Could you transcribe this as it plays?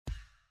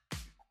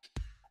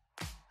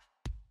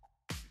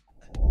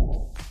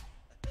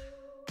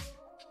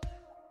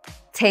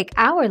Take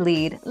our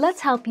lead, let's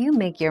help you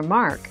make your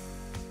mark.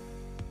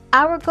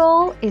 Our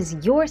goal is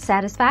your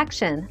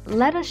satisfaction.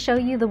 Let us show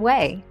you the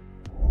way.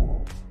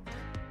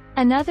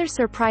 Another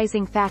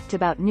surprising fact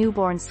about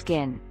newborn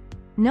skin.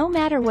 No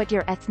matter what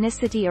your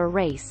ethnicity or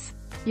race,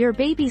 your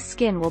baby's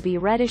skin will be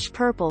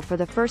reddish-purple for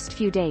the first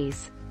few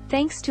days,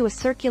 thanks to a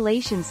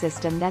circulation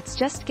system that's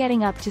just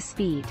getting up to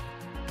speed.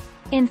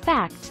 In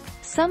fact,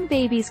 some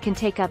babies can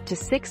take up to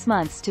 6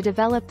 months to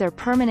develop their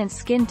permanent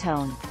skin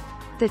tone.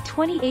 The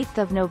 28th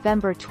of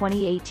November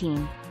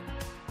 2018.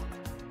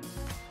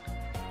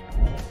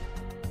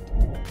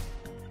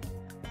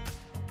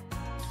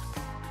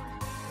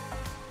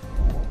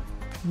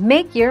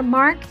 Make your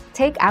mark,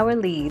 take our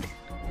lead.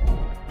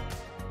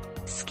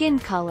 Skin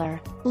color.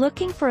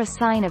 Looking for a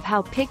sign of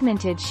how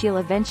pigmented she'll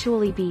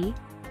eventually be?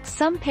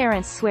 Some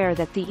parents swear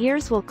that the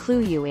ears will clue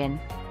you in.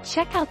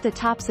 Check out the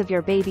tops of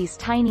your baby's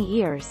tiny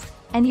ears,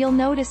 and you'll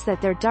notice that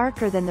they're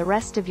darker than the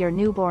rest of your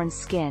newborn's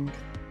skin.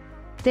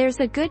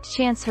 There's a good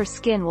chance her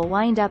skin will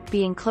wind up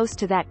being close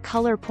to that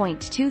color.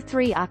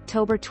 23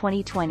 October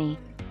 2020.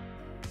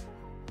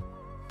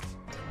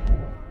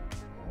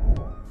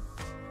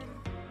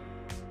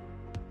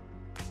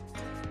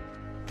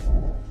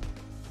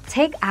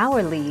 Take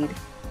our lead.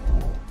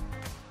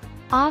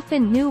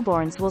 Often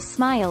newborns will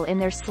smile in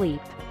their sleep.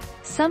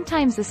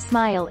 Sometimes a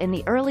smile in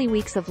the early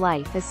weeks of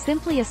life is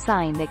simply a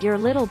sign that your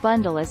little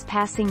bundle is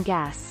passing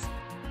gas.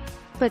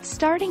 But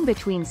starting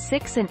between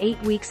 6 and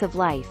 8 weeks of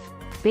life,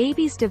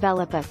 babies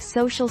develop a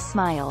social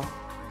smile,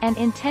 an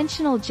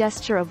intentional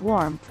gesture of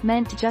warmth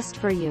meant just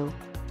for you.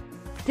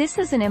 This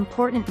is an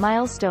important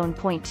milestone.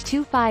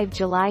 25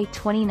 July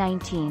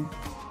 2019.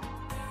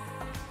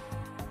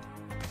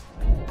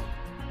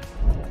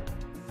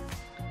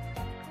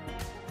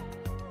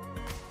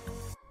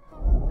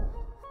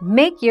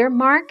 Make your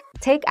mark,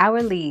 take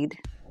our lead.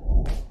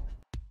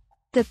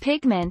 The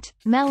pigment,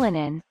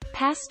 melanin,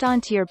 passed on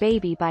to your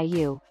baby by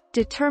you,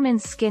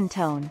 determines skin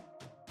tone.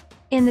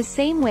 In the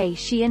same way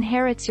she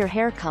inherits your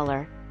hair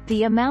color,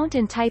 the amount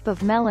and type of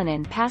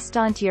melanin passed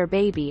on to your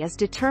baby is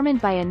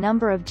determined by a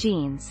number of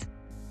genes,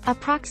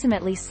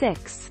 approximately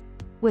 6,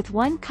 with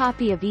 1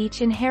 copy of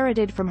each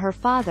inherited from her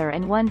father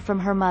and 1 from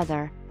her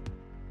mother.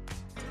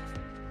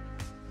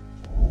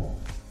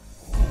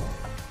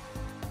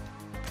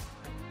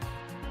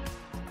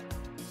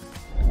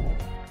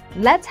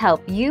 Let's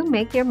help you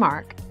make your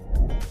mark.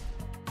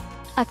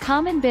 A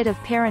common bit of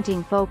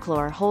parenting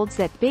folklore holds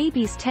that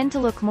babies tend to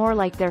look more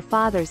like their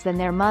fathers than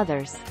their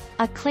mothers,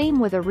 a claim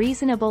with a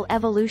reasonable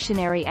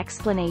evolutionary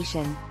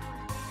explanation.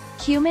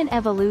 Human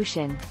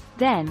evolution,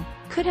 then,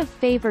 could have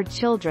favored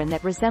children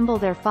that resemble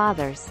their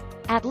fathers,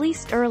 at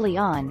least early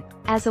on,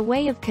 as a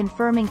way of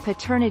confirming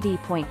paternity.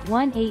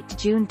 18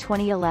 June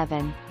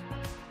 2011.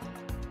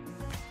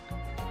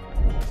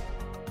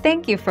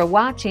 Thank you for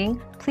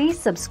watching. Please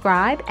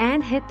subscribe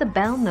and hit the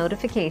bell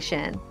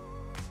notification.